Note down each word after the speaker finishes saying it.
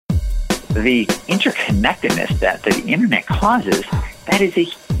the interconnectedness that the internet causes, that is a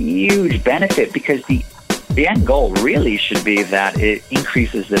huge benefit, because the end goal really should be that it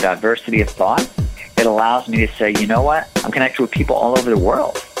increases the diversity of thought. It allows me to say, you know what, I'm connected with people all over the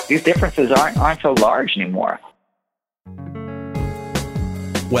world. These differences aren't so large anymore.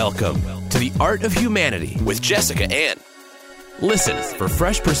 Welcome to The Art of Humanity with Jessica Ann. Listen for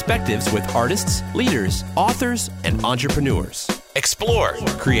fresh perspectives with artists, leaders, authors, and entrepreneurs. Explore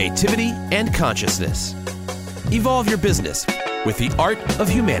creativity and consciousness. Evolve your business with The Art of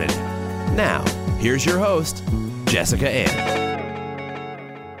Humanity. Now, here's your host, Jessica Ann.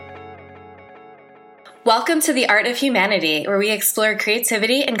 Welcome to The Art of Humanity, where we explore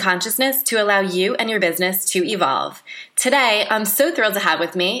creativity and consciousness to allow you and your business to evolve. Today, I'm so thrilled to have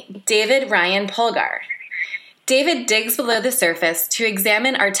with me David Ryan Polgar. David digs below the surface to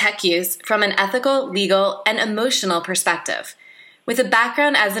examine our tech use from an ethical, legal, and emotional perspective. With a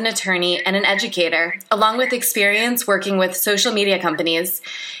background as an attorney and an educator, along with experience working with social media companies,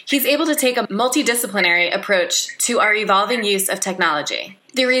 he's able to take a multidisciplinary approach to our evolving use of technology.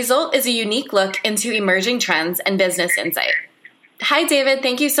 The result is a unique look into emerging trends and business insight. Hi, David.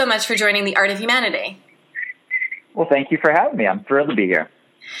 Thank you so much for joining The Art of Humanity. Well, thank you for having me. I'm thrilled to be here.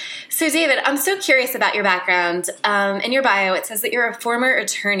 So, David, I'm so curious about your background. In your bio, it says that you're a former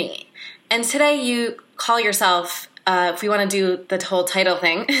attorney. And today you call yourself, if we want to do the whole title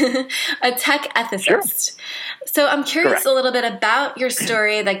thing, a tech ethicist. Sure. So I'm curious Correct. A little bit about your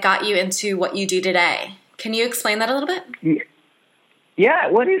story that got you into what you do today. Can you explain that a little bit? Yeah,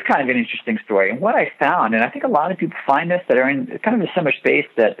 well, it is kind of an interesting story. And what I found, and I think a lot of people find this that are in kind of a similar space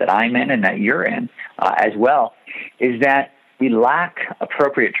that I'm in and that you're in as well, is that we lack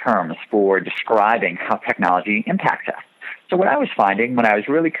appropriate terms for describing how technology impacts us. So what I was finding when I was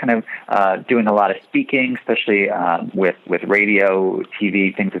really kind of doing a lot of speaking, especially with radio,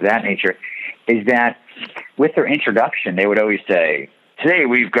 TV, things of that nature, is that with their introduction, they would always say, today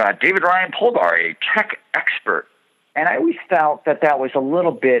we've got David Ryan Polgar, a tech expert. And I always felt that was a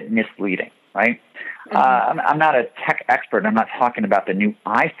little bit misleading, right? I'm not a tech expert. I'm not talking about the new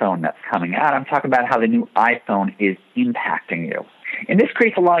iPhone that's coming out. I'm talking about how the new iPhone is impacting you. And this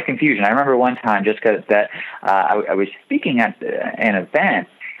creates a lot of confusion. I remember one time just because I was speaking at an event,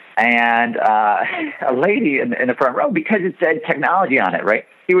 and a lady in the front row, because it said technology on it, right?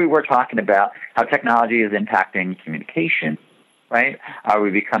 Here we were talking about how technology is impacting communication, right? Are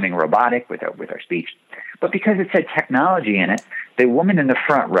we becoming robotic with our speech? But because it said technology in it, the woman in the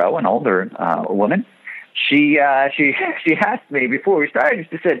front row, an older woman, she asked me before we started.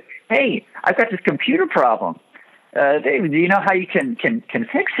 She said, "Hey, I've got this computer problem. David, do you know how you can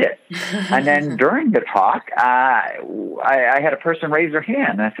fix it?" And then during the talk, I had a person raise their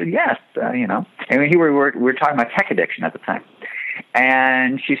hand, and I said, "Yes, you know." And we were talking about tech addiction at the time,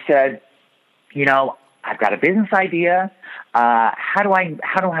 and she said, "You know, I've got a business idea. How do I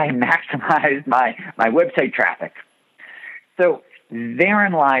maximize my website traffic?" So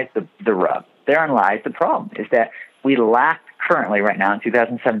therein lies the rub. Therein lies the problem, is that we lack currently right now in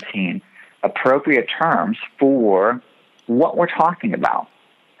 2017 appropriate terms for what we're talking about.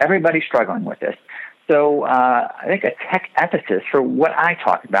 Everybody's struggling with this. So I think a tech ethicist, for what I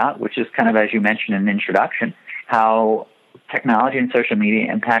talk about, which is kind of, as you mentioned in the introduction, how technology and social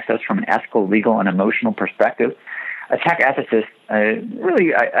media impacts us from an ethical, legal, and emotional perspective. A tech ethicist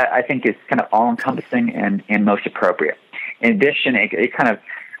really, I think, is kind of all-encompassing and most appropriate. In addition, it kind of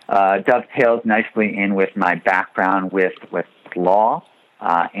dovetails nicely in with my background with law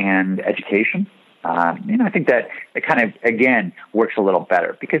and education. I think that it kind of, again, works a little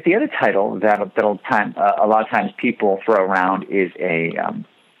better, because the other title that a lot of times people throw around is a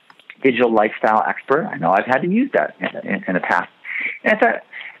digital lifestyle expert. I know I've had to use that in the past. And I thought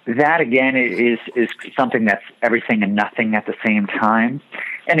that, again, is something that's everything and nothing at the same time.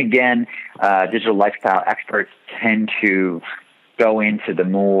 And again, digital lifestyle experts tend to go into the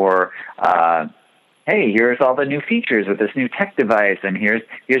more, hey, here's all the new features with this new tech device, and here's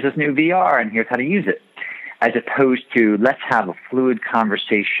this new VR, and here's how to use it, as opposed to let's have a fluid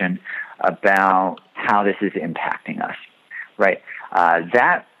conversation about how this is impacting us, right?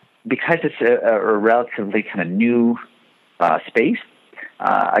 That, because it's a relatively kind of new space,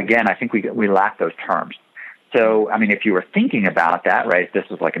 again, I think we lack those terms. So, I mean, if you were thinking about that, right, if this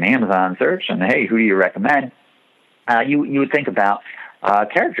was like an Amazon search, and hey, who do you recommend? You would think about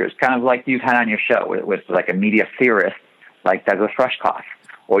characters, kind of like you've had on your show with like a media theorist like Douglas Rushkoff,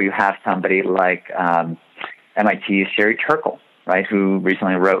 or you have somebody like MIT's Sherry Turkle, right, who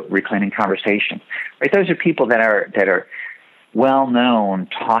recently wrote Reclaiming Conversation. Right, those are people that are well known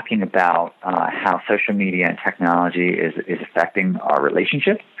talking about how social media and technology is affecting our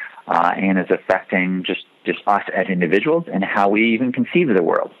relationships, and is affecting just us as individuals and how we even conceive of the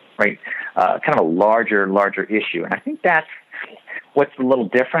world, right? Kind of a larger issue. And I think that's what's a little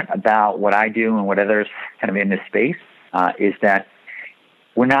different about what I do and what others kind of in this space is that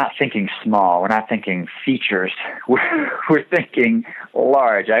we're not thinking small. We're not thinking features. We're thinking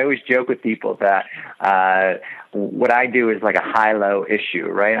large. I always joke with people that what I do is like a high-low issue,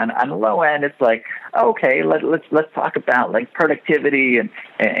 right? On the low end, it's like, okay, let's talk about like productivity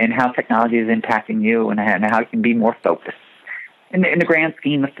and how technology is impacting you and how you can be more focused. In the grand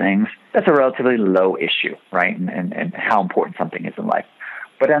scheme of things, that's a relatively low issue, right? And how important something is in life.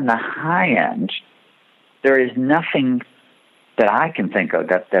 But on the high end, there is nothing that I can think of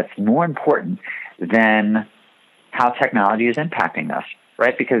that's more important than how technology is impacting us,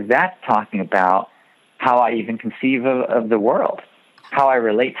 right? Because that's talking about how I even conceive of the world, how I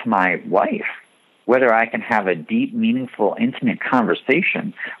relate to my wife, whether I can have a deep, meaningful, intimate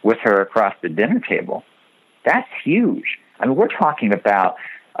conversation with her across the dinner table. That's huge. I mean, we're talking about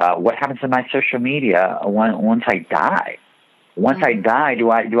what happens to my social media once I die. Once I die, do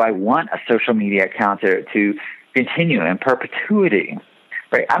I want a social media account to continue in perpetuity?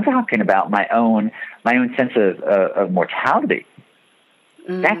 Right? I'm talking about my own sense of mortality.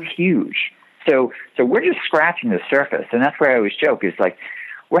 That's huge. So we're just scratching the surface, and that's where I always joke is like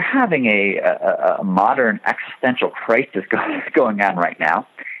we're having a modern existential crisis going on right now.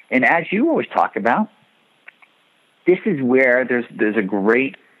 And as you always talk about, this is where there's a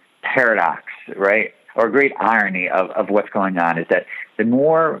great paradox, right, or a great irony of what's going on is that the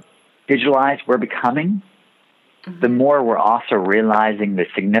more digitalized we're becoming, the more we're also realizing the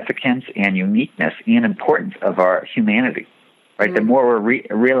significance and uniqueness and importance of our humanity, right? The more we're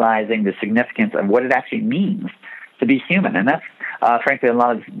realizing the significance of what it actually means to be human. And that's, frankly, a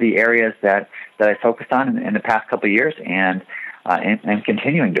lot of the areas that I focused on in the past couple of years and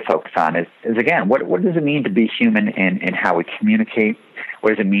continuing to focus on is again, what does it mean to be human in how we communicate?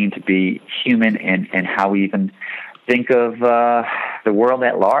 What does it mean to be human in how we even think of the world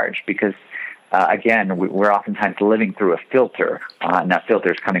at large? Because again, we're oftentimes living through a filter, and that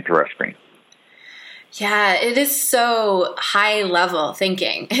filter is coming through our screen. Yeah, it is so high level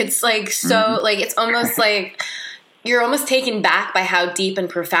thinking. It's like like it's almost like you're almost taken back by how deep and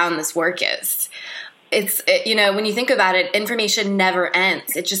profound this work is. When you think about it, information never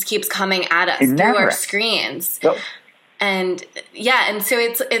ends. It just keeps coming at us through our screens. Yep. And so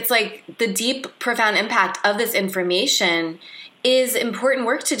it's like the deep, profound impact of this information is important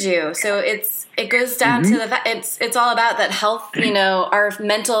work to do. So it goes down to the fact it's all about that health. Our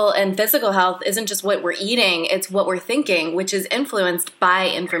mental and physical health isn't just what we're eating; it's what we're thinking, which is influenced by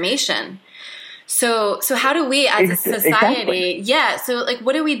information. So how do we as a society, so like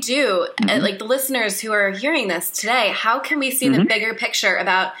what do we do? Like the listeners who are hearing this today, how can we see the bigger picture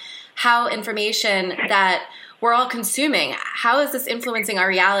about how information that we're all consuming, how is this influencing our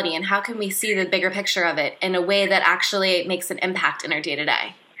reality, and how can we see the bigger picture of it in a way that actually makes an impact in our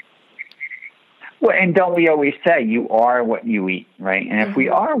day-to-day? Well, and don't we always say you are what you eat, right? And if we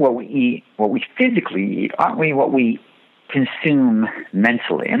are what we eat, what we physically eat, aren't we what we consume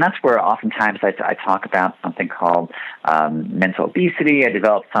mentally? And that's where oftentimes I talk about something called mental obesity. I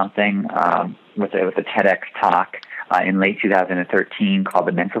developed something with a TEDx talk in late 2013 called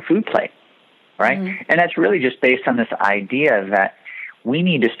the mental food plate, right? And that's really just based on this idea that we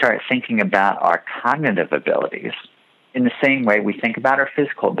need to start thinking about our cognitive abilities in the same way we think about our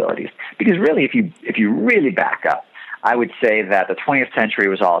physical abilities. Because really, if you really back up, I would say that the 20th century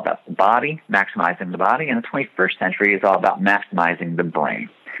was all about the body, maximizing the body, and the 21st century is all about maximizing the brain,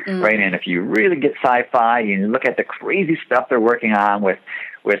 right? And if you really get sci-fi and you look at the crazy stuff they're working on with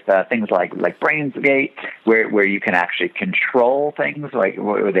things like BrainsGate, where you can actually control things, like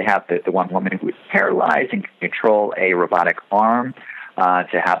where they have the one woman who is paralyzed and can control a robotic arm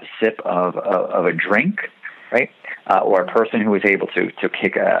to have a sip of a drink, right? Or a person who was able to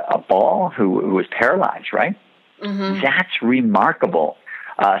kick a ball who was paralyzed, right? That's remarkable.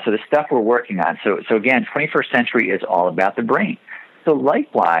 So the stuff we're working on. So again, 21st century is all about the brain. So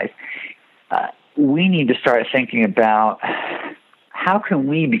likewise, we need to start thinking about how can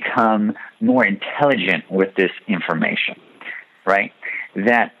we become more intelligent with this information, right?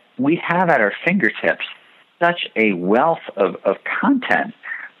 That we have at our fingertips such a wealth of content,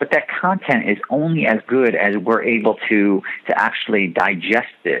 but that content is only as good as we're able to actually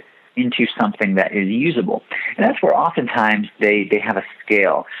digest it into something that is usable. And that's where oftentimes they have a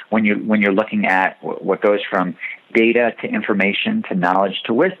scale when you're looking at what goes from data to information to knowledge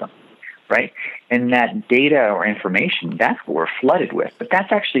to wisdom, right? And that data or information, that's what we're flooded with. But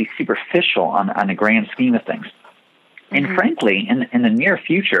that's actually superficial on the grand scheme of things. And frankly, in the near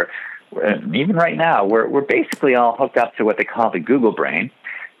future, even right now, we're basically all hooked up to what they call the Google brain.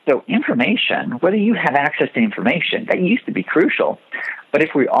 So information, whether you have access to information, that used to be crucial. But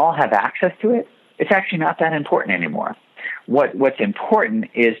if we all have access to it, it's actually not that important anymore. What's important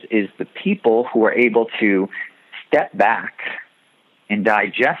is the people who are able to step back and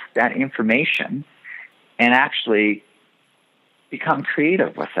digest that information and actually become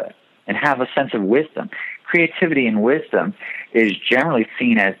creative with it and have a sense of wisdom. Creativity and wisdom is generally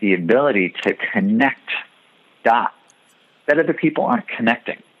seen as the ability to connect dots that other people aren't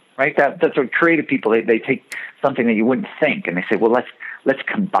connecting, right? That's what creative people, they take something that you wouldn't think and they say, well, let's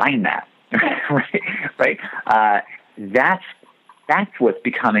combine that, right? That's what's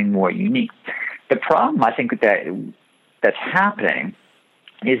becoming more unique. The problem, I think, that's happening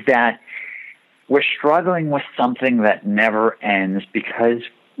is that we're struggling with something that never ends because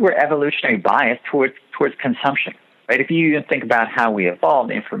we're evolutionary biased towards consumption, right? If you even think about how we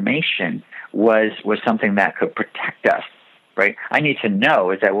evolved, information was something that could protect us, right? I need to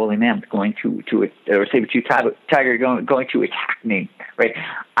know, is that woolly mammoth going to or saber-tooth tiger going to attack me, right?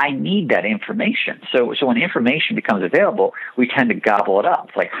 I need that information. So when information becomes available, we tend to gobble it up.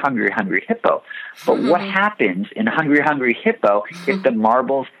 It's like hungry hippo. But what happens in hungry hippo if the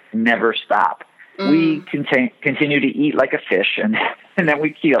marbles never stop? We continue to eat like a fish, and then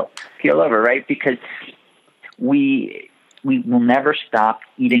we keel over, right? Because we will never stop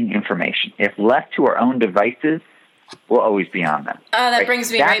eating information. If left to our own devices, we'll always be on them. Oh, that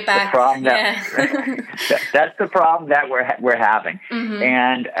brings me right back. That's the problem that we're having.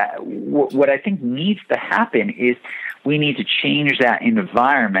 And what I think needs to happen is we need to change that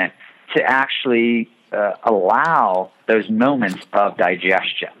environment to actually allow those moments of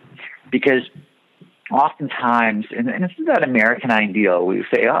digestion, because oftentimes, and it's that American ideal, we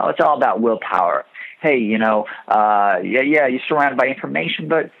say, oh, it's all about willpower. Hey, you're surrounded by information,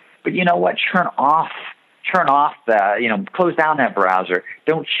 but you know what? Turn off close down that browser.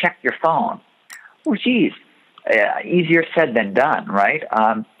 Don't check your phone. Oh, geez, easier said than done, right?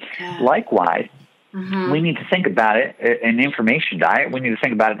 Likewise, we need to think about it, an information diet. We need to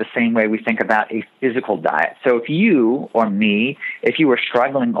think about it the same way we think about a physical diet. So if you or me, if you were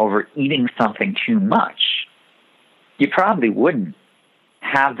struggling over eating something too much, you probably wouldn't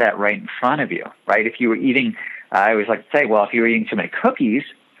have that right in front of you, right? If you were eating, I always like to say, well, if you were eating too many cookies,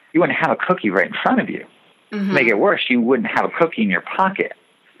 you wouldn't have a cookie right in front of you. To make it worse, you wouldn't have a cookie in your pocket.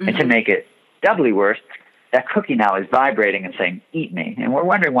 And to make it doubly worse, that cookie now is vibrating and saying, eat me. And we're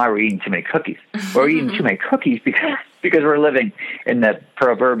wondering why we're eating too many cookies. We're eating too many cookies because we're living in the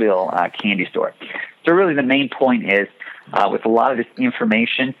proverbial candy store. So really the main point is, with a lot of this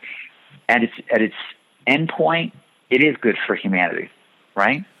information, at its end point, it is good for humanity,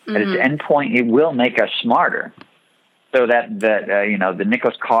 right? At its end point, it will make us smarter. So that the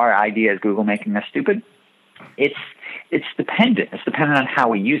Nicholas Carr idea is Google making us stupid. It's dependent. It's dependent on how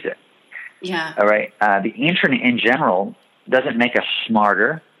we use it. Yeah. All right. The internet in general doesn't make us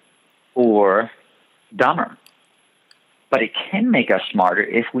smarter or dumber, but it can make us smarter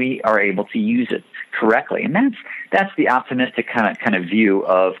if we are able to use it correctly. And that's the optimistic kind of view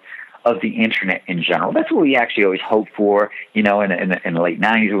of the internet in general. That's what we actually always hoped for, in the late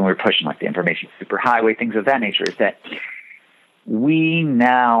 90s when we were pushing like the information superhighway, things of that nature, is that we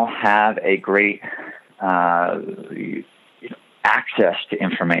now have a great access to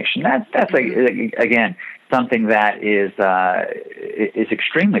information. That's again something that is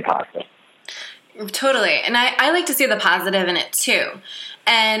extremely positive. Totally. And I like to see the positive in it too.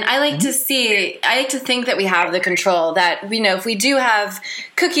 And I like to think that we have the control, that if we do have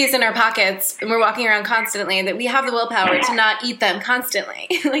cookies in our pockets and we're walking around constantly, that we have the willpower to not eat them constantly,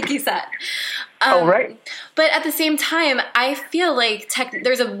 like you said. Right. But at the same time, I feel like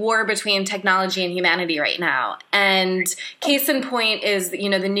there's a war between technology and humanity right now. And case in point is,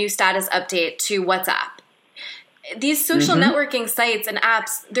 the new status update to WhatsApp. These social networking sites and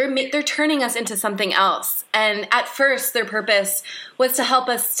apps, they're turning us into something else. And at first, their purpose was to help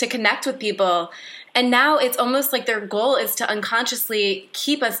us to connect with people. And now it's almost like their goal is to unconsciously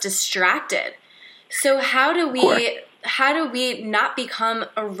keep us distracted. So how do we not become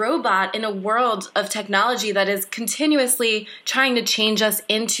a robot in a world of technology that is continuously trying to change us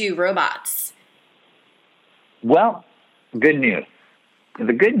into robots? Well, good news.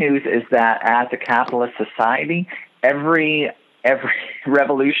 The good news is that as a capitalist society, every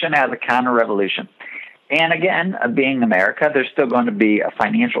revolution has a counter-revolution. And again, being America, there's still going to be a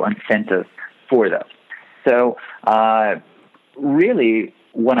financial incentive for those. So really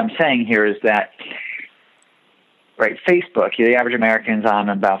what I'm saying here is that right? Facebook, the average American's on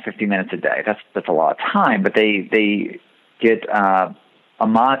about 50 minutes a day. That's a lot of time, but they get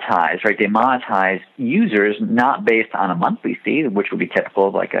monetized, right? They monetize users not based on a monthly fee, which would be typical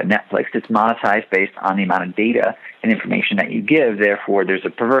of like a Netflix. It's monetized based on the amount of data and information that you give. Therefore, there's a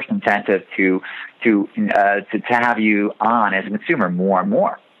perverse incentive to have you on as a consumer more and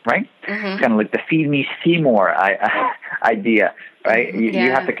more, right? Mm-hmm. It's kind of like the feed me, see more idea, right? You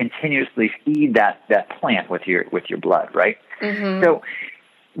have to continuously feed that plant with your blood, right? Mm-hmm. So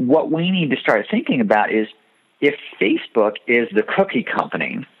what we need to start thinking about is, if Facebook is the cookie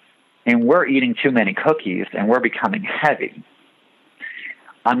company and we're eating too many cookies and we're becoming heavy,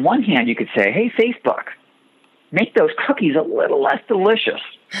 on one hand, you could say, hey, Facebook, make those cookies a little less delicious.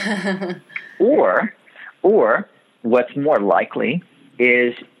 or what's more likely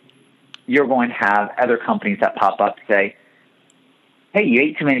is you're going to have other companies that pop up and say, hey, you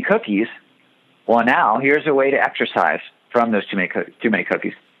ate too many cookies. Well, now here's a way to exercise from those too many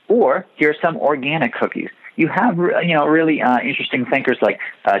cookies. Or here's some organic cookies. You have, really interesting thinkers like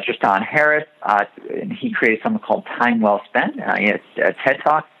Tristan Harris. And he created something called Time Well Spent. He has a TED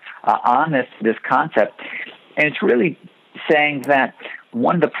Talk on this concept. And it's really saying that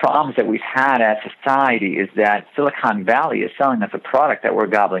one of the problems that we've had as society is that Silicon Valley is selling us a product that we're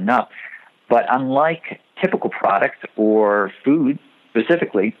gobbling up. But unlike typical products or food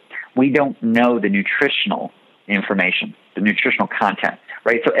specifically, we don't know the nutritional information, the nutritional content,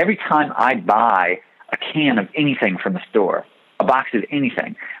 right? So every time I buy a can of anything from the store, a box of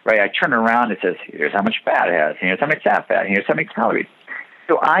anything, right? I turn around and it says, here's how much fat it has, here's how much fat, here's how many calories.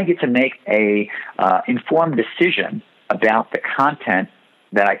 So I get to make a informed decision about the content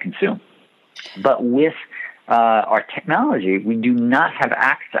that I consume. But with our technology, we do not have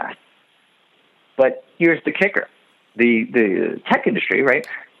access. But here's the kicker. The tech industry, right?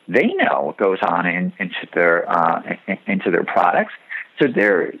 They know what goes on into their products. So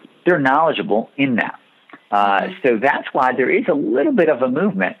they're knowledgeable in that. So that's why there is a little bit of a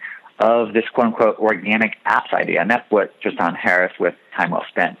movement of this quote-unquote organic apps idea, and that's what Tristan Harris with Time Well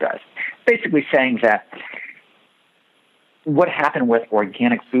Spent does. Basically saying that what happened with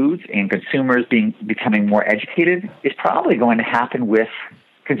organic foods and consumers becoming more educated is probably going to happen with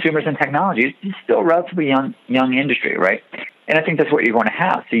consumers and technology. It's still a relatively young industry, right? And I think that's what you're going to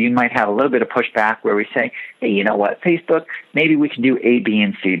have. So you might have a little bit of pushback where we say, hey, you know what, Facebook, maybe we can do A, B,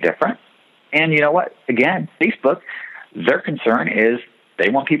 and C different. And you know what? Again, Facebook, their concern is they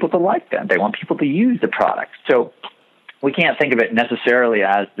want people to like them. They want people to use the product. So we can't think of it necessarily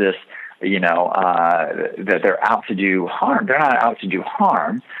as this, that they're out to do harm. They're not out to do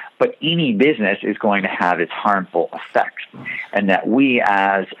harm, but any business is going to have its harmful effects. And that we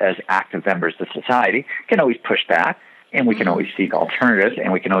as active members of society can always push back, and we can always seek alternatives,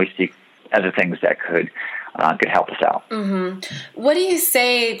 and we can always seek other things that could help us out. Mm-hmm. What do you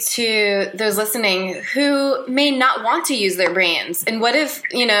say to those listening who may not want to use their brains? And what if,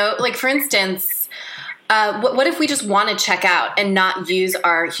 for instance, what if we just want to check out and not use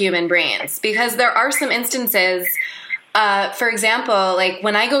our human brains? Because there are some instances, for example, like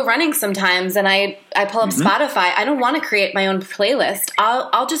when I go running sometimes and I pull up Spotify, I don't want to create my own playlist.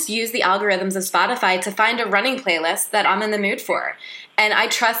 I'll just use the algorithms of Spotify to find a running playlist that I'm in the mood for. And I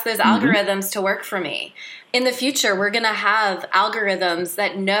trust those algorithms to work for me. In the future, we're going to have algorithms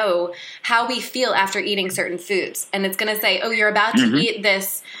that know how we feel after eating certain foods. And it's going to say, oh, you're about to eat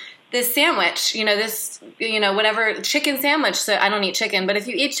this sandwich, whatever, chicken sandwich. So I don't eat chicken, but if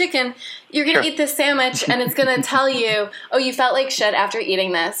you eat chicken, you're going to eat this sandwich, and it's going to tell you, oh, you felt like shit after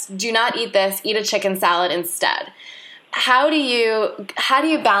eating this. Do not eat this. Eat a chicken salad instead. How do you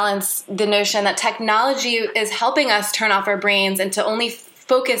balance the notion that technology is helping us turn off our brains and to only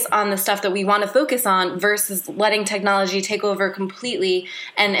focus on the stuff that we want to focus on versus letting technology take over completely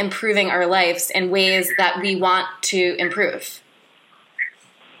and improving our lives in ways that we want to improve?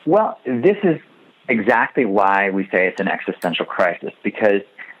 Well, this is exactly why we say it's an existential crisis, because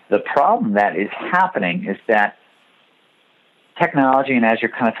the problem that is happening is that technology, and as you're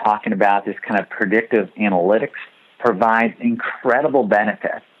kind of talking about, this kind of predictive analytics provides incredible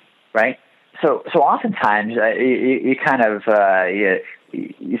benefits, right? So oftentimes you kind of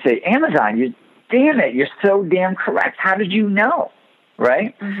you say, Amazon, damn it, you're so damn correct. How did you know,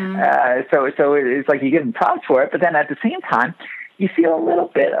 right? Mm-hmm. So it's like you give them props for it, but then at the same time, you feel a little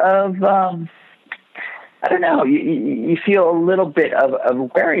bit of, you feel a little bit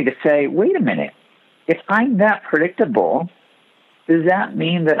of worry to say, wait a minute, if I'm that predictable, does that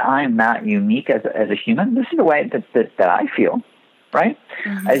mean that I'm not unique as a human? This is the way that I feel, right?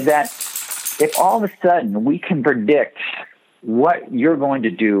 Mm-hmm. Is that if all of a sudden we can predict what you're going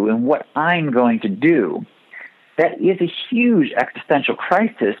to do and what I'm going to do, that is a huge existential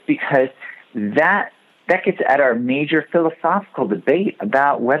crisis, because that gets at our major philosophical debate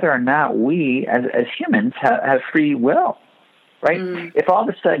about whether or not we as humans have free will, right? If all of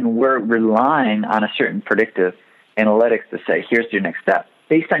a sudden we're relying on a certain predictive analytics to say, here's your next step,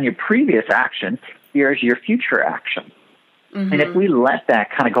 based on your previous action, here's your future action. And if we let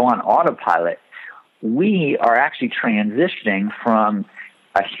that kind of go on autopilot, we are actually transitioning from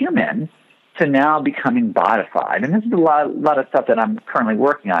a human to now becoming bodified. And this is a lot of stuff that I'm currently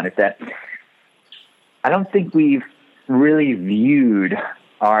working on, is that I don't think we've really viewed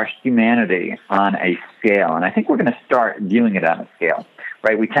our humanity on a scale. And I think we're going to start viewing it on a scale,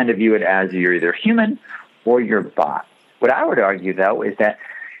 right? We tend to view it as you're either human or you're bot. What I would argue, though, is that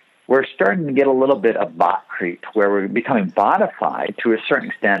we're starting to get a little bit of bot creep, where we're becoming bodified to a certain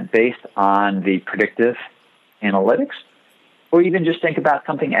extent based on the predictive analytics, or even just think about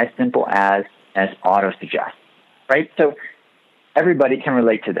something as simple as auto-suggest, right? So everybody can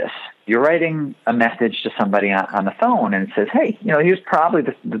relate to this. You're writing a message to somebody on the phone, and it says, hey, here's probably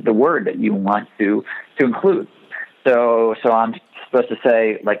the word that you want to include. So I'm supposed to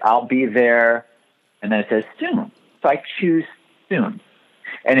say, like, I'll be there, and then it says soon. So I choose soon.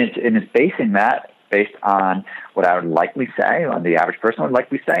 And it's basing that based on what I would likely say, on the average person would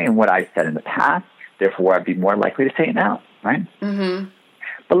likely say, and what I said in the past. Therefore, I'd be more likely to say it now, right? Mm-hmm.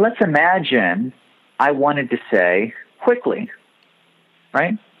 But let's imagine I wanted to say quickly,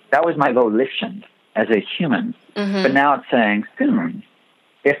 right? That was my volition as a human. Mm-hmm. But now it's saying soon.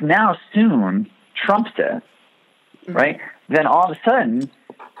 If now soon trumps it, right, then all of a sudden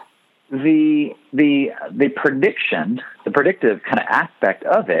the prediction, the predictive kind of aspect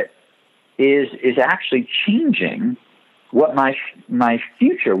of it is actually changing what my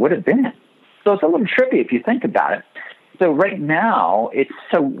future would have been. So it's a little trippy if you think about it. So right now it's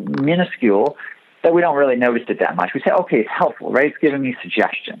so minuscule that we don't really notice it that much. We say, okay, it's helpful, right? It's giving me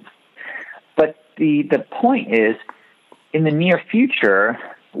suggestions. But the point is, in the near future,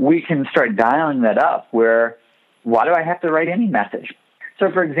 we can start dialing that up where, why do I have to write any message?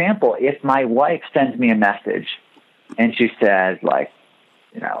 So, for example, if my wife sends me a message and she says, like,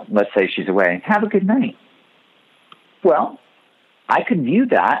 let's say she's away, have a good night. Well, I could view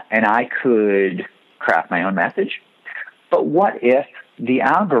that and I could craft my own message. But what if the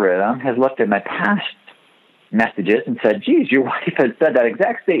algorithm has looked at my past messages and said, geez, your wife has said that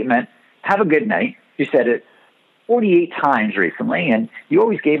exact statement, have a good night. She said it 48 times recently, and you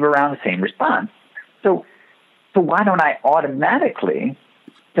always gave her around the same response. So why don't I automatically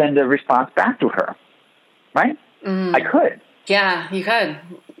send a response back to her, right? I could. Yeah, you could.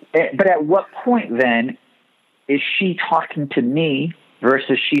 But at what point then is she talking to me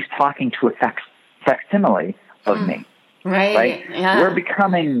versus she's talking to a facsimile of me? Right? Yeah. We're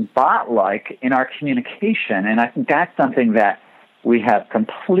becoming bot-like in our communication, and I think that's something that we have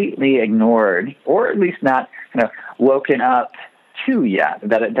completely ignored, or at least not woken up to yet.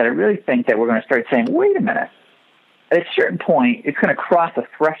 That I really think that we're going to start saying, wait a minute. At a certain point, it's going to cross a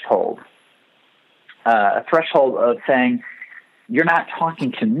threshold of saying, you're not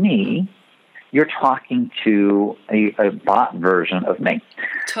talking to me, you're talking to a bot version of me.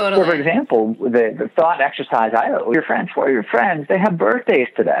 Totally. So, for example, the thought exercise, your friends, they have birthdays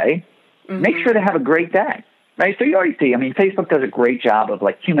today. Mm-hmm. Make sure they have a great day, right? So you already see, Facebook does a great job of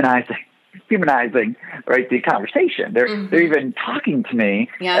humanizing, right, the conversation. They're even talking to me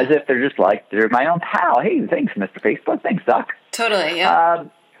as if they're just they're my own pal. Hey, thanks, Mr. Facebook. Thanks, Doc. Totally, yeah.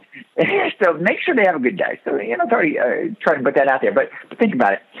 So make sure they have a good day. So, it's already trying to put that out there. But think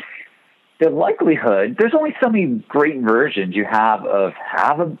about it. The likelihood, there's only so many great versions you have of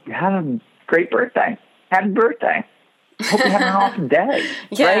have a great birthday. Happy birthday. Hope you have an awesome day.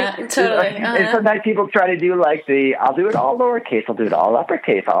 Yeah, right? Totally. And sometimes people try to do I'll do it all lowercase, I'll do it all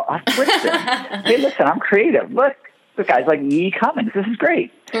uppercase, I'll switch it. Hey, listen, I'm creative. Look guys like E. Cummings, this is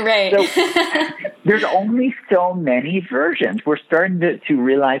great. Right. So there's only so many versions. We're starting to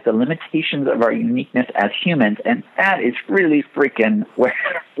realize the limitations of our uniqueness as humans, and that is really freaking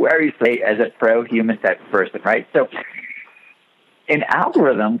where you say as a pro-human type person, right? So an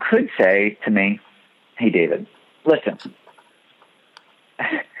algorithm could say to me, hey, David, listen,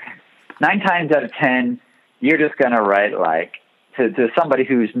 9 times out of 10, you're just going to write to somebody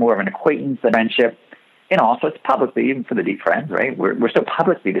who's more of an acquaintance, a friendship, and also it's publicly, even for the deep friends, right? We're still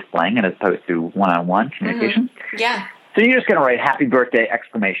publicly displaying it as opposed to one-on-one communication. Mm-hmm. Yeah. So you're just going to write happy birthday,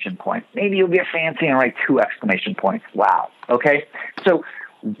 exclamation point. Maybe you'll get fancy and write 2 exclamation points. Wow. Okay. So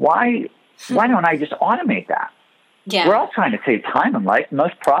why don't I just automate that? Yeah. We're all trying to save time in life.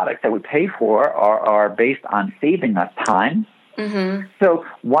 Most products that we pay for are based on saving us time. Mm-hmm. So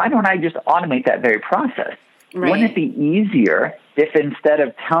why don't I just automate that very process? Right. Wouldn't it be easier if instead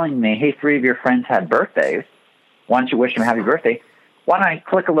of telling me, hey, 3 of your friends had birthdays, why don't you wish them happy birthday? Why don't I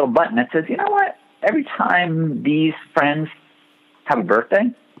click a little button that says, you know what? Every time these friends have a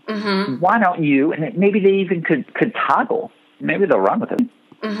birthday, why don't you, and maybe they even could toggle. Maybe they'll run with it.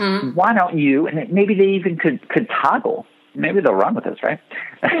 Why don't you, and maybe they even could toggle. Maybe they'll run with this, right?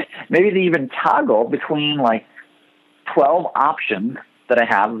 Maybe they even toggle between like 12 options that I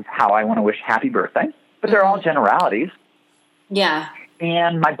have of how I want to wish happy birthday, but they're all generalities. Yeah.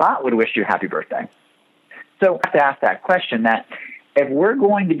 And my bot would wish you happy birthday. So I have to ask that question, that if we're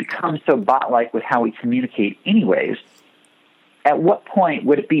going to become so bot-like with how we communicate anyways, at what point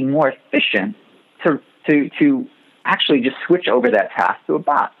would it be more efficient to actually just switch over that task to a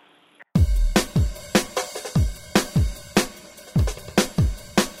bot?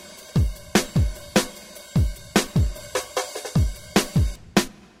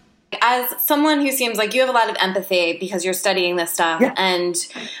 As someone who seems like you have a lot of empathy because you're studying this stuff, and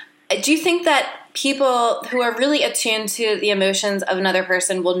do you think that people who are really attuned to the emotions of another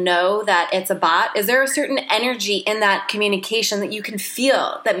person will know that it's a bot? Is there a certain energy in that communication that you can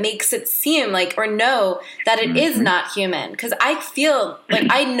feel that makes it seem like, or know that it is not human? Because I feel like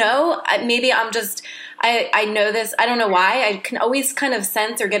I know, maybe I'm just, I know this, I don't know why, I can always kind of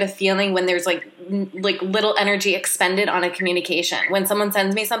sense or get a feeling when there's like little energy expended on a communication. When someone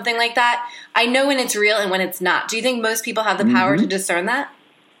sends me something like that, I know when it's real and when it's not. Do you think most people have the power to discern that?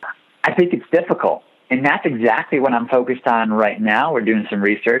 I think it's difficult, and that's exactly what I'm focused on right now. We're doing some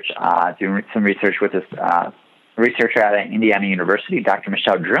research, with this researcher at Indiana University, Dr.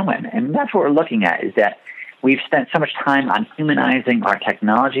 Michelle Drillman, and that's what we're looking at, is that we've spent so much time on humanizing our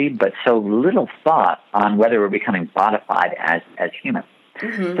technology, but so little thought on whether we're becoming botified as humans.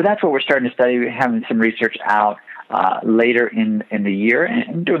 So that's what we're starting to study. We're having some research out later in the year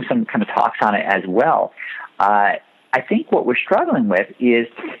and doing some kind of talks on it as well. I think what we're struggling with is,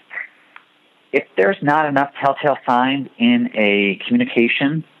 if there's not enough telltale signs in a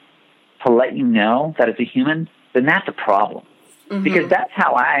communication to let you know that it's a human, then that's a problem. Because that's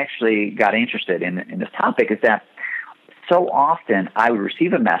how I actually got interested in this topic, is that so often I would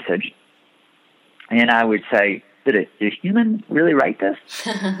receive a message and I would say, did a human really write this?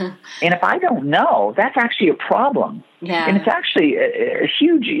 And if I don't know, that's actually a problem. Yeah. And it's actually a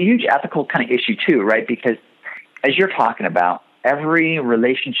huge ethical kind of issue too, right? Because as you're talking about, every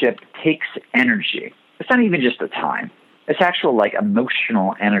relationship takes energy. It's not even just the time. It's actual like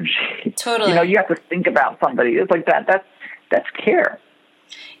emotional energy. Totally. You have to think about somebody. It's like that's care.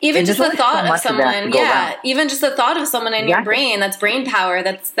 Even just the thought of someone, even just the thought of someone in your brain, that's brain power,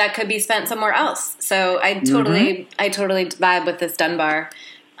 that could be spent somewhere else. So I totally vibe with this Dunbar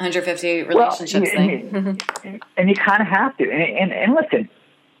 150 relationships thing. And you kind of have to. And listen,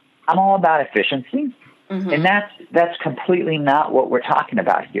 I'm all about efficiency. And that's completely not what we're talking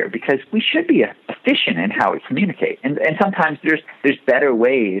about here, because we should be efficient in how we communicate. And sometimes there's better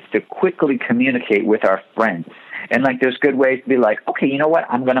ways to quickly communicate with our friends. And like there's good ways to be like, okay, you know what?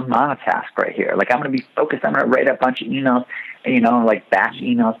 I'm going to monotask right here. Like I'm going to be focused. I'm going to write a bunch of emails, like batch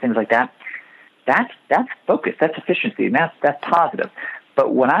emails, things like that. That's focus. That's efficiency. And that's positive.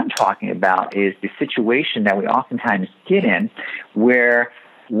 But what I'm talking about is the situation that we oftentimes get in where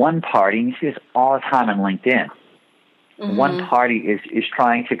one party, and you see this all the time on LinkedIn, one party is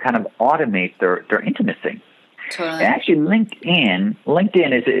trying to kind of automate their intimacy. Totally. And actually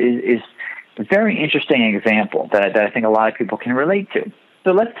LinkedIn is a very interesting example that I think a lot of people can relate to.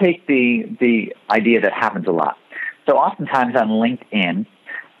 So let's take the idea that happens a lot. So oftentimes on LinkedIn,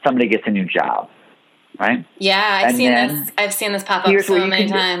 somebody gets a new job, right? Yeah, I've seen this pop up so many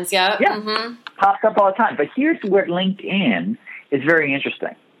times. Yep. Yeah. Pops up all the time. But here's where LinkedIn is very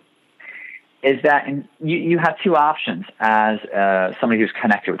interesting, is that you have two options as somebody who's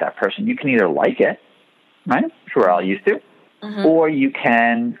connected with that person. You can either like it, right, which we're all used to, or you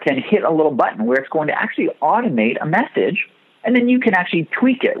can hit a little button where it's going to actually automate a message, and then you can actually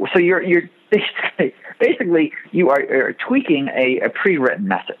tweak it. So you're basically you are tweaking a pre-written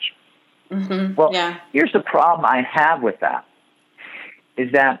message. Well, here's the problem I have with that,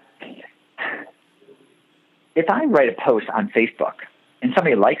 is that if I write a post on Facebook and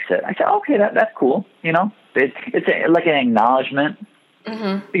somebody likes it, I say, okay, that's cool. It's like an acknowledgement,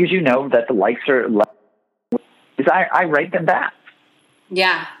 because that the likes are. I write them back.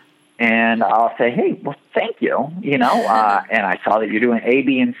 Yeah. And I'll say, hey, well, thank you. And I saw that you're doing A,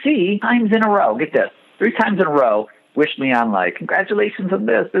 B, and C times in a row. Get this, 3 times in a row. Wish me on like, congratulations on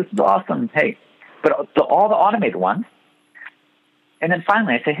this. This is awesome. Hey, but all the automated ones. And then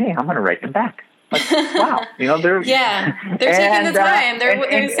finally, I say, hey, I'm going to write them back. Like, wow, they're they're taking the time.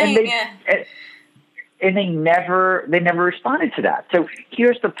 They're saying, And they never responded to that. So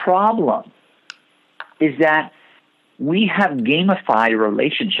here's the problem, is that we have gamified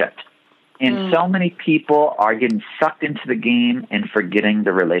relationships. And so many people are getting sucked into the game and forgetting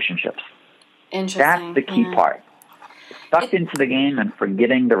the relationships. Interesting. That's the key part. Sucked into the game and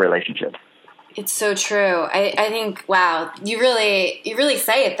forgetting the relationships. It's so true. I think, wow, you really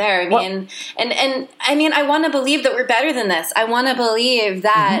say it there. I mean, and I mean, I want to believe that we're better than this. I want to believe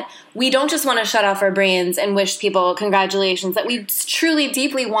that we don't just want to shut off our brains and wish people congratulations, that we truly,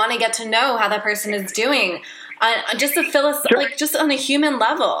 deeply want to get to know how that person is doing on just like just on a human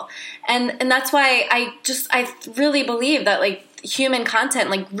level. And that's why I really believe that like human content,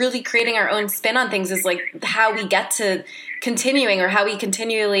 like really creating our own spin on things is like how we get to continuing, or how we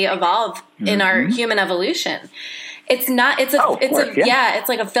continually evolve in our human evolution. It's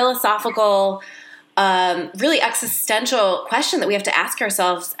like a philosophical, really existential question that we have to ask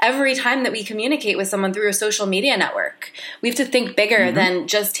ourselves every time that we communicate with someone through a social media network. We have to think bigger than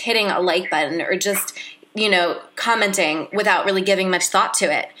just hitting a like button or just, commenting without really giving much thought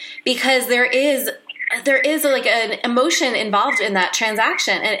to it, because there is like an emotion involved in that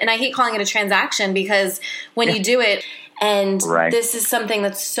transaction. And I hate calling it a transaction, because when you do it, and this is something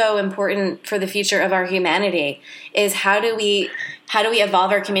that's so important for the future of our humanity, is how do we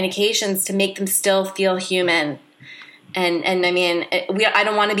evolve our communications to make them still feel human? And I mean, I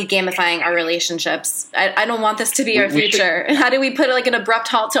don't want to be gamifying our relationships. I don't want this to be our future. How do we put like an abrupt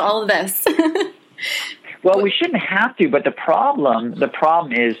halt to all of this? Well, we shouldn't have to, but the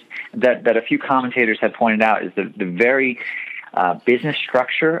problem is that a few commentators have pointed out is the very business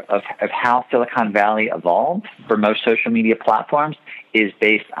structure of how Silicon Valley evolved for most social media platforms is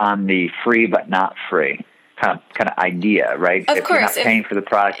based on the free but not free kind of idea, right? Of course, you're not paying for the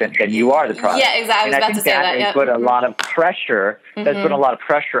product, then you are the product. Yeah, exactly. And I think that has put a lot of pressure. That's put a lot of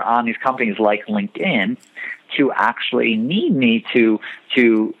pressure on these companies like LinkedIn to actually need me to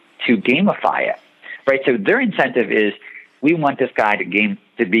gamify it. Right, so their incentive is, we want this guy to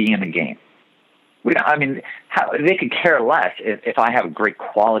be in the game. They could care less if I have a great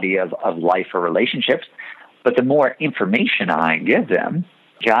quality of life or relationships, but the more information I give them,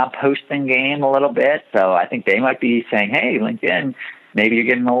 job posting game a little bit. So I think they might be saying, hey, LinkedIn, maybe you're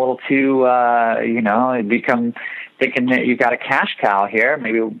getting a little too, thinking that you've got a cash cow here,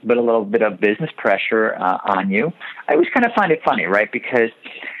 maybe put a little bit of business pressure on you. I always kind of find it funny, right, because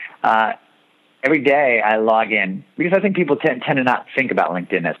every day I log in, because I think people tend to not think about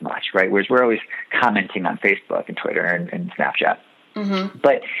LinkedIn as much, right? Whereas we're always commenting on Facebook and Twitter and Snapchat.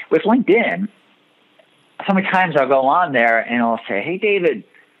 But with LinkedIn, so many times I'll go on there and I'll say, hey, David,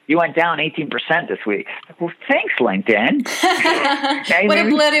 you went down 18% this week. Well, thanks, LinkedIn. What a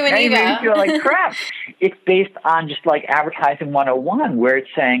blow to an ego. You feel like crap. It's based on just like advertising 101, where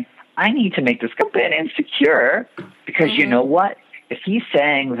it's saying, I need to make this a bit insecure, because you know what? If he's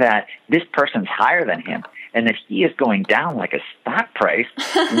saying that this person's higher than him and that he is going down like a stock price,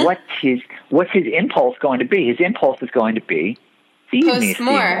 what's his impulse going to be? His impulse is going to be, post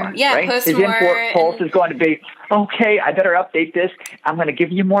more. Yeah, right? Post his more. His impulse is going to be, okay, I better update this. I'm going to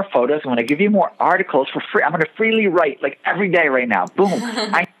give you more photos. I'm going to give you more articles for free. I'm going to freely write like every day right now. Boom.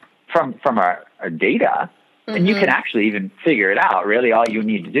 From our data. And you can actually even figure it out. Really, all you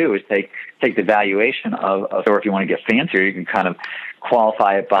need to do is take the valuation of, or if you want to get fancier, you can kind of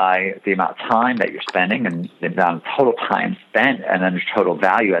qualify it by the amount of time that you're spending and the amount of total time spent, and then the total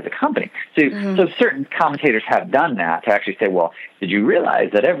value as a company. So certain commentators have done that to actually say, well, did you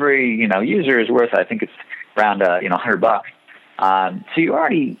realize that every user is worth, I think it's around $100. So you're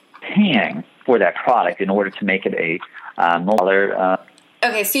already paying for that product in order to make it a $1.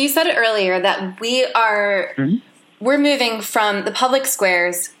 Okay, so you said it earlier that we're moving from the public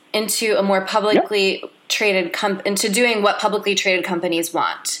squares into a more publicly traded into doing what publicly traded companies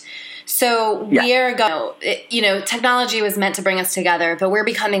want. So we are going, technology was meant to bring us together, but we're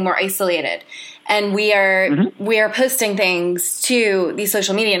becoming more isolated. And we are posting things to these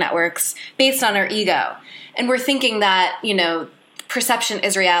social media networks based on our ego. And we're thinking that, perception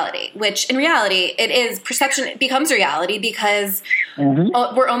is reality, which in reality it is. Perception becomes reality because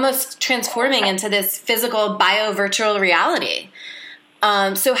we're almost transforming into this physical bio-virtual reality.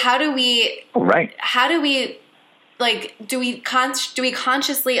 So how do we do we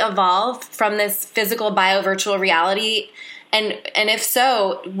consciously evolve from this physical bio-virtual reality? And if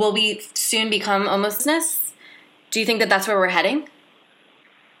so, will we soon become homelessness? Do you think that that's where we're heading?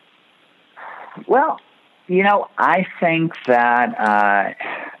 Well, I think that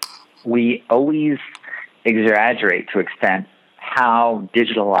we always exaggerate to extent how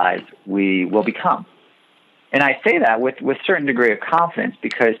digitalized we will become. And I say that with certain degree of confidence,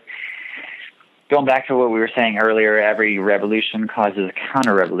 because going back to what we were saying earlier, every revolution causes a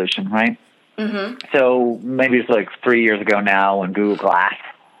counter-revolution, right? Mm-hmm. So maybe it's like 3 years ago now when Google Glass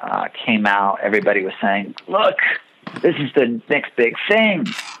came out, everybody was saying, look, this is the next big thing.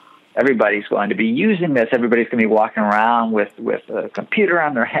 Everybody's going to be using this. Everybody's going to be walking around with a computer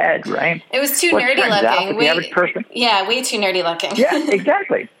on their head, right? It was too nerdy looking. The average person, yeah, way too nerdy looking. Yeah,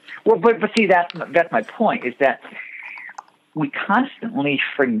 exactly. Well, but see, that's my point, is that we constantly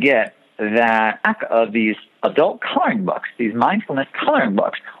forget that of these adult coloring books, these mindfulness coloring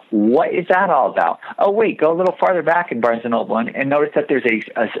books. What is that all about? Oh, wait, go a little farther back in Barnes & Noble and notice that there's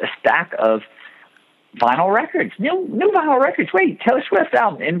a stack of vinyl records, new vinyl records. Wait, Taylor Swift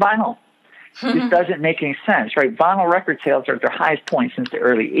album in vinyl. This doesn't make any sense, right? Vinyl record sales are at their highest point since the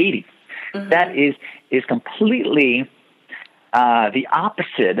early 80s. Mm-hmm. That is completely the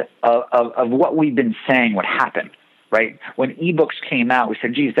opposite of what we've been saying would happen, right? When ebooks came out, we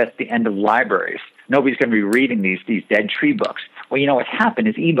said, geez, that's the end of libraries. Nobody's going to be reading these dead tree books. Well, you know what's happened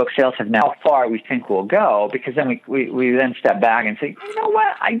is ebook sales have now far we think will go, because then we then step back and say, you know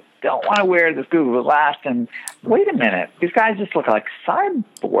what, I don't want to wear this Google Glass, and wait a minute, these guys just look like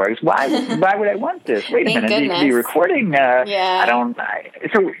cyborgs. Why would I want this? Wait a minute, you could be recording.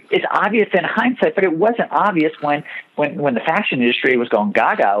 So it's obvious in hindsight, but it wasn't obvious when the fashion industry was going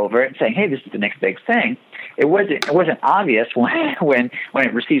gaga over it and saying, hey, this is the next big thing. It wasn't obvious when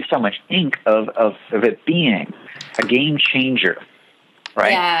it received so much ink of it being a game changer,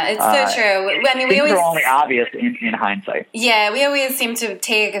 right? Yeah, it's so true. I mean, things are only obvious in hindsight. Yeah, we always seem to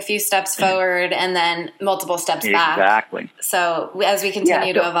take a few steps forward and then multiple steps back. Exactly. So as we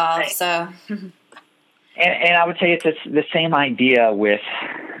continue to evolve, so. And I would say it's the same idea with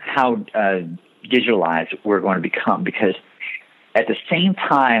how digitalized we're going to become, because at the same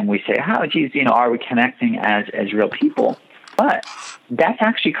time we say, "How, geez, are we connecting as real people?" But that's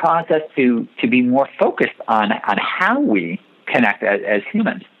actually caused us to be more focused on how we connect as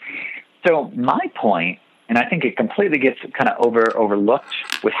humans. So my point, and I think it completely gets kind of overlooked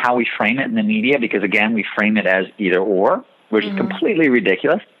with how we frame it in the media, because again, we frame it as either or, which is completely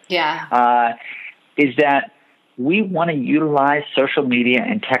ridiculous. Yeah, is that we want to utilize social media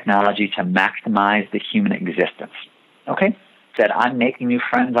and technology to maximize the human existence. Okay. That I'm making new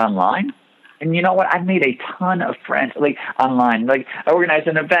friends online. And you know what? I've made a ton of friends online. I organized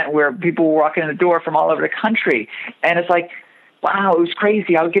an event where people were walking in the door from all over the country. And it's like, wow, it was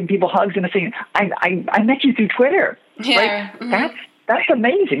crazy. I was giving people hugs and saying, I met you through Twitter. Yeah. Right? Mm-hmm. That's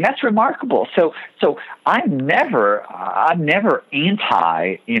amazing. That's remarkable. So I'm never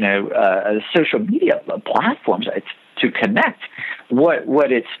anti, social media platforms. It's to connect.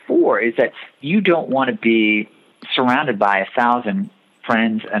 What it's for is that you don't want to be surrounded by 1,000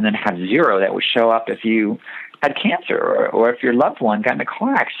 friends and then have zero that would show up if you had cancer or if your loved one got in a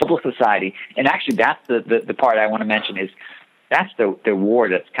car accident. Civil society, and actually that's the part I want to mention, is that's the war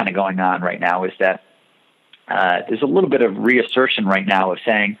that's kind of going on right now, is that there's a little bit of reassertion right now of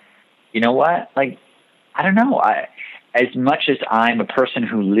saying, you know what, I don't know, as much as I'm a person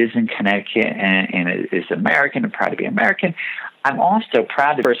who lives in Connecticut and is American and proud to be American, I'm also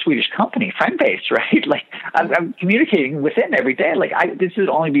proud to be a Swedish company, friend-based, right? I'm communicating with them every day. This would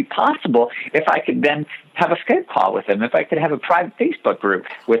only be possible if I could then have a Skype call with them, if I could have a private Facebook group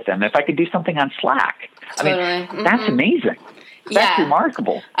with them, if I could do something on Slack. Totally. I mean, that's amazing. That's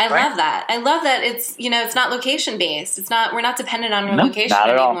remarkable. I love that. I love that it's not location based. We're not dependent on our location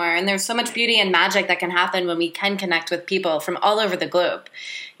anymore. And there's so much beauty and magic that can happen when we can connect with people from all over the globe.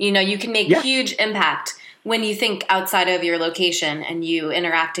 You can make huge impact when you think outside of your location and you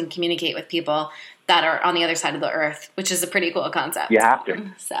interact and communicate with people that are on the other side of the earth, which is a pretty cool concept. You have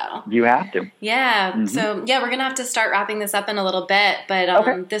to. You have to. Yeah. Mm-hmm. So, we're going to have to start wrapping this up in a little bit.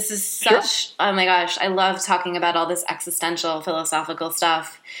 But this is such, oh my gosh, I love talking about all this existential, philosophical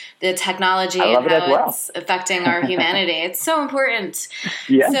stuff, the technology and how it's affecting our humanity. It's so important.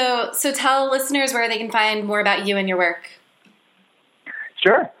 Yeah. So tell listeners where they can find more about you and your work.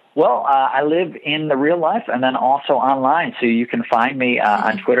 Sure. Well, I live in the real life and then also online. So you can find me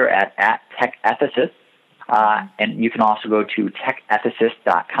on Twitter at TechEthicist. And you can also go to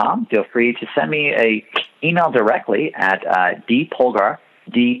techethicist.com. Feel free to send me an email directly at dpolgar,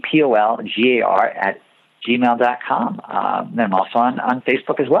 DPOLGAR @gmail.com. Then I'm also on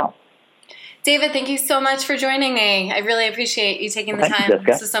Facebook as well. David, thank you so much for joining me. I really appreciate you taking the time.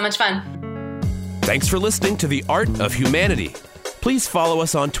 This was so much fun. Thanks for listening to The Art of Humanity. Please follow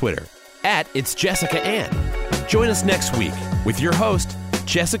us on Twitter at It's Jessica Ann. Join us next week with your host,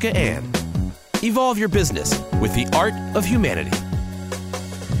 Jessica Ann. Evolve your business with the art of humanity.